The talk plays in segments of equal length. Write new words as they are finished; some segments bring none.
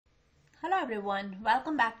Hello everyone,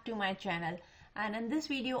 welcome back to my channel, and in this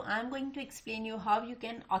video I'm going to explain you how you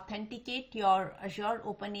can authenticate your Azure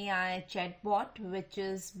OpenAI chatbot, which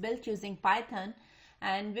is built using Python,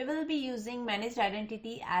 and we will be using managed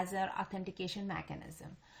identity as our authentication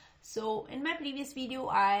mechanism. So in my previous video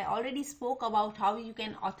I already spoke about how you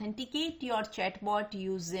can authenticate your chatbot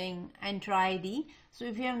using Entra ID. So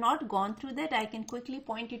if you have not gone through that, I can quickly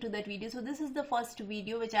point you to that video. So this is the first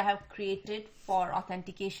video which I have created for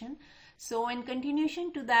authentication. So in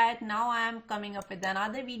continuation to that, now I am coming up with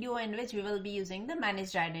another video in which we will be using the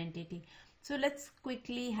managed identity. So let's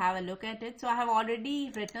quickly have a look at it. So I have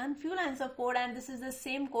already written few lines of code, and this is the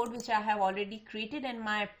same code which I have already created in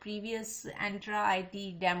my previous Entra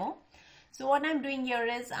ID demo. So what I'm doing here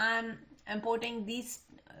is I'm importing these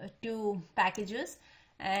two packages,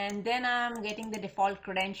 and then I'm getting the default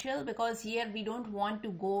credential, because here we don't want to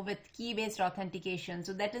go with key-based authentication.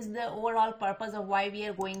 So that is the overall purpose of why we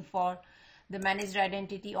are going for the managed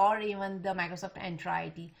identity or even the Microsoft Entra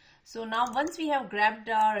ID. So now once we have grabbed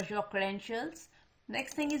our Azure credentials,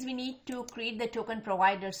 next thing is we need to create the token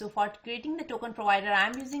provider. So for creating the token provider,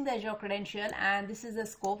 I'm using the Azure credential, and this is the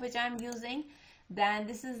scope which I'm using. Then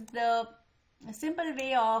this is the simple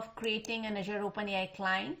way of creating an Azure OpenAI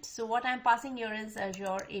client. So what I'm passing here is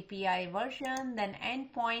Azure API version, then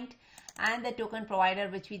endpoint, and the token provider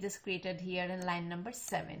which we just created here in line number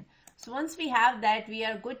 7. So once we have that, we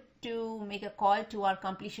are good to make a call to our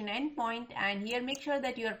completion endpoint, and here make sure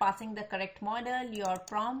that you are passing the correct model, your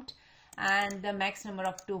prompt, and the max number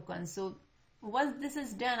of tokens. So once this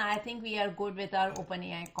is done, I think we are good with our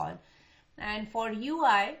OpenAI call. And for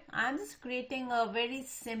UI, I'm just creating a very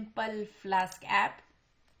simple Flask app.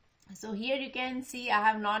 So here you can see I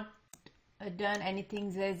have not done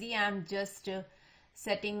anything zazzy. I'm just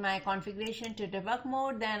setting my configuration to debug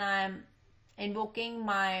mode. Then I'm invoking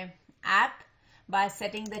my app by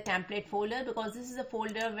setting the template folder, because this is a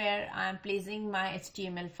folder where I'm placing my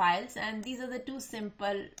HTML files, and these are the two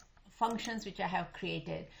simple functions which I have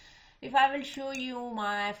created. If I will show you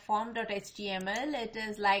my form.html, it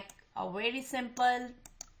is like a very simple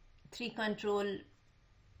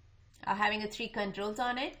having 3 controls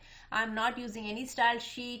on it. I'm not using any style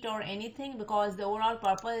sheet or anything, because the overall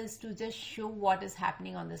purpose is to just show what is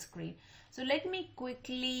happening on the screen. So let me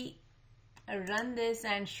quickly run this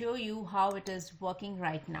and show you how it is working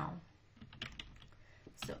right now.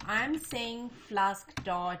 So I'm saying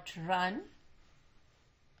flask.run,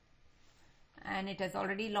 and it has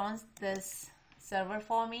already launched this server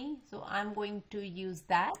for me, so I'm going to use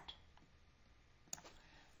that.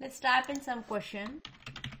 Let's type in some question.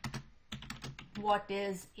 What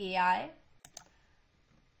is AI?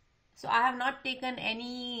 So I have not taken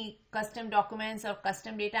any custom documents or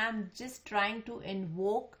custom data. I'm just trying to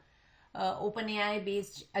invoke Azure OpenAI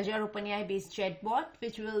based chatbot,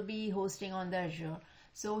 which will be hosting on the Azure.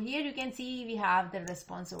 So here you can see we have the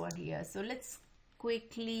response over here. So let's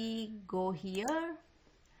quickly go here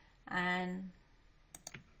and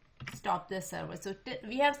stop the server. So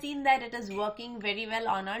we have seen that it is working very well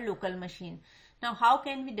on our local machine. Now how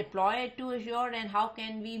can we deploy it to Azure, and how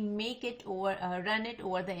can we make it run it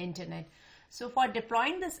over the internet? So for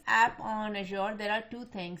deploying this app on Azure, there are two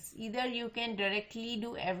things. Either you can directly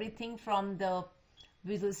do everything from the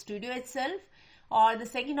Visual Studio itself, or the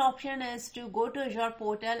second option is to go to Azure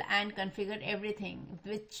portal and configure everything,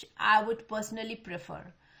 which I would personally prefer.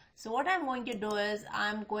 So what I'm going to do is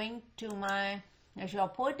I'm going to my Azure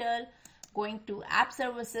portal, going to app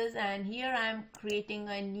services, and here I'm creating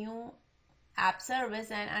a new app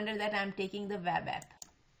service, and under that I'm taking the web app.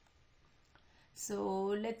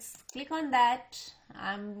 So let's click on that.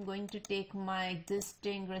 I'm going to take my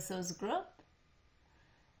existing resource group.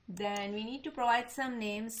 Then we need to provide some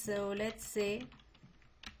names. So let's say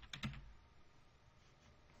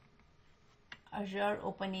Azure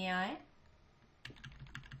OpenAI.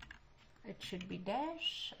 It should be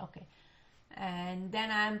dash. Okay. And then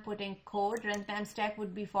I'm putting code. Runtime stack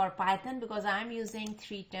would be for Python, because I'm using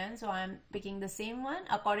 3.10, so I'm picking the same one.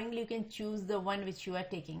 Accordingly, you can choose the one which you are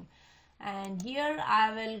taking. And here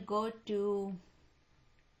I will go to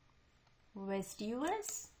West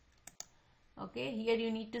US. Okay, here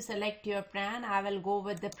you need to select your plan. I will go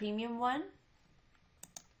with the premium one.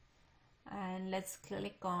 And let's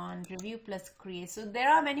click on review plus create. So there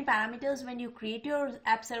are many parameters when you create your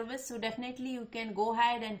app service, so definitely you can go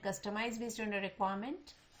ahead and customize based on the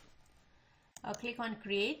requirement. Click on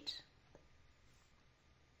create.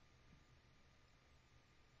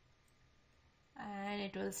 And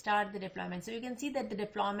it will start the deployment. So you can see that the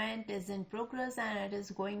deployment is in progress, and it is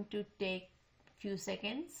going to take few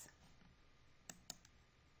seconds.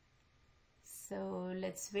 So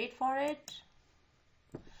let's wait for it.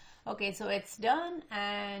 Okay, so it's done,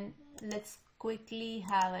 and let's quickly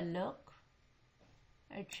have a look.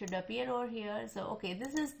 It should appear over here. So okay,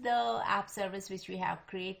 this is the app service which we have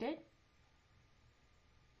created.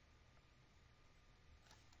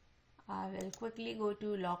 I will quickly go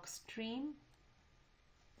to log stream.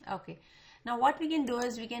 Okay, now what we can do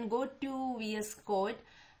is we can go to VS Code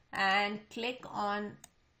and click on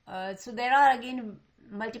so there are again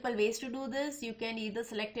multiple ways to do this. You can either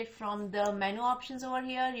select it from the menu options over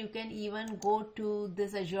here. You can even go to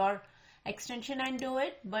this Azure extension and do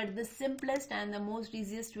it, but the simplest and the most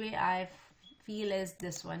easiest way I feel is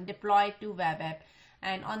this one, deploy to web app.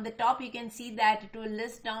 And on the top you can see that it will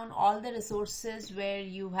list down all the resources where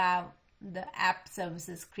you have the app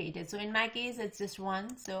services created. So in my case it's just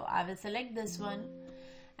one, so I will select this one,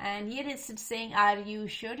 and here it's saying, are you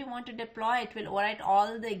sure you want to deploy? It will overwrite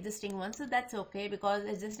all the existing ones, so that's okay because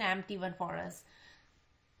it's just an empty one for us.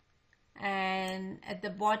 And at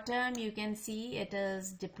the bottom you can see it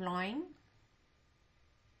is deploying.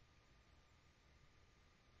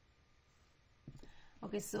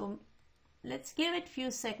 Okay, so let's give it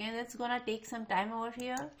few seconds. It's gonna take some time over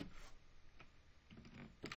here.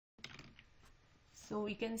 So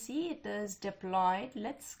we can see it is deployed.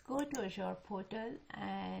 Let's go to Azure portal,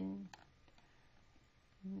 and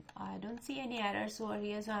I don't see any errors over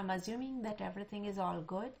here, so I'm assuming that everything is all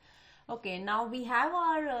good. Okay, now we have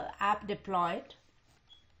our app deployed,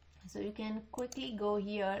 so you can quickly go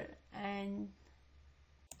here and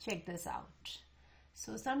check this out.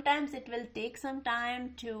 So sometimes it will take some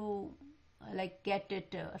time to like get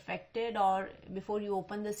it affected or before you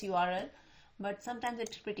open this URL, but sometimes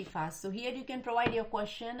it's pretty fast. So here you can provide your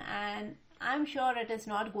question, and I'm sure it is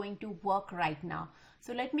not going to work right now.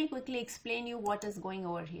 So let me quickly explain you what is going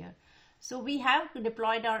over here. So we have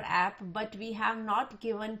deployed our app, but we have not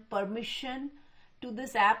given permission to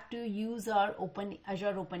this app to use our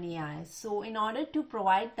Azure OpenAI. So in order to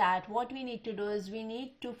provide that, what we need to do is we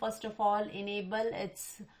need to first of all enable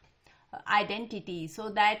its identity, so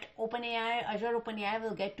that Azure OpenAI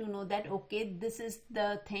will get to know that okay, this is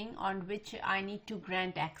the thing on which I need to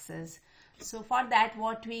grant access. So for that,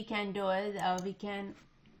 what we can do is we can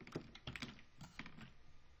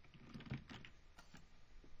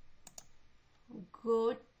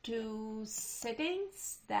go to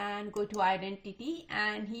settings, then go to identity,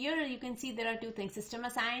 and here you can see there are two things, system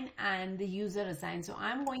assign and the user assign. So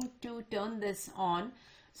I'm going to turn this on.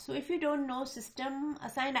 So if you don't know, system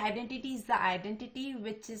assigned identity is the identity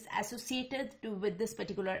which is associated with this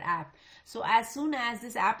particular app. So as soon as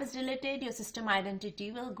this app is deleted, your system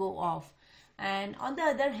identity will go off. And on the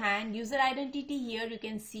other hand, user identity, here you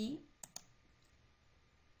can see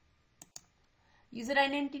user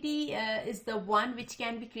identity is the one which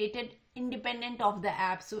can be created independent of the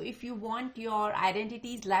app. So if you want your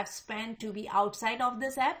identity's lifespan to be outside of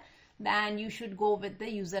this app, then you should go with the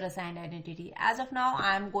user assigned identity. As of now,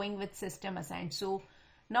 I'm going with system assigned. So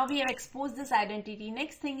now we have exposed this identity.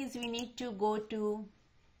 Next thing is we need to go to,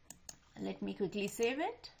 let me quickly save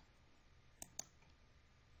it.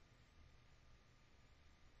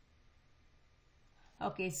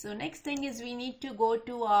 Okay, so next thing is we need to go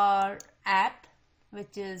to our app,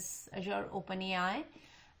 which is Azure OpenAI,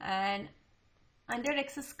 and under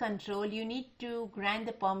access control, you need to grant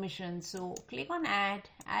the permission. So click on add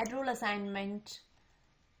role assignment,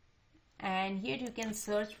 and here you can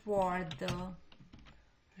search for the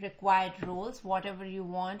required roles, whatever you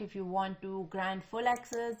want. If you want to grant full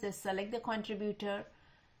access, just select the contributor,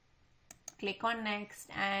 click on next,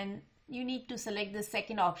 and you need to select the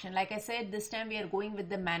second option. Like I said, this time we are going with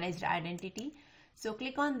the managed identity. So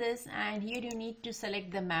click on this, and here you need to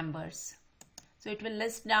select the members. So it will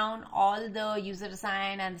list down all the user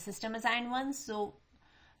assigned and the system assigned ones. So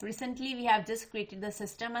recently we have just created the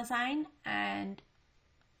system assigned, and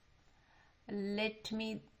let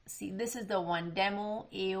me see, this is the one, demo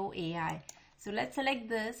AOAI. So let's select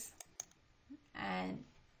this, and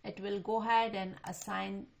it will go ahead and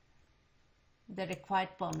assign the required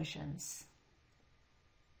permissions.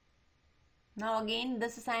 Now again,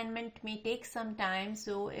 this assignment may take some time,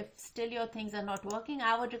 so if still your things are not working,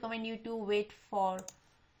 I would recommend you to wait for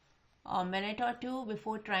a minute or two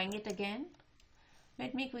before trying it again.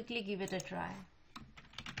 Let me quickly give it a try.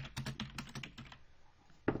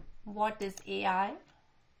 What is AI?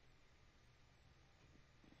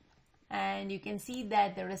 And you can see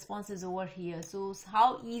that the response is over here. So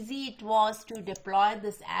how easy it was to deploy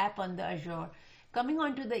this app on the Azure. Coming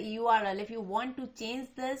on to the URL, if you want to change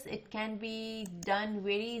this, it can be done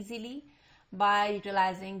very easily by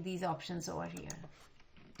utilizing these options over here.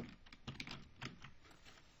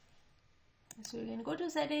 So you can go to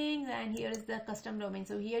settings, and here is the custom domain.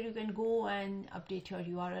 So here you can go and update your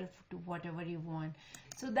URL to whatever you want.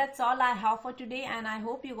 So that's all I have for today, and I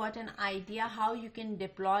hope you got an idea how you can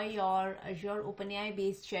deploy your Azure OpenAI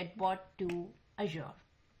based chatbot to Azure.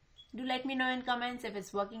 Do let me know in comments if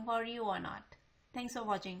it's working for you or not. Thanks for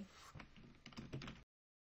watching.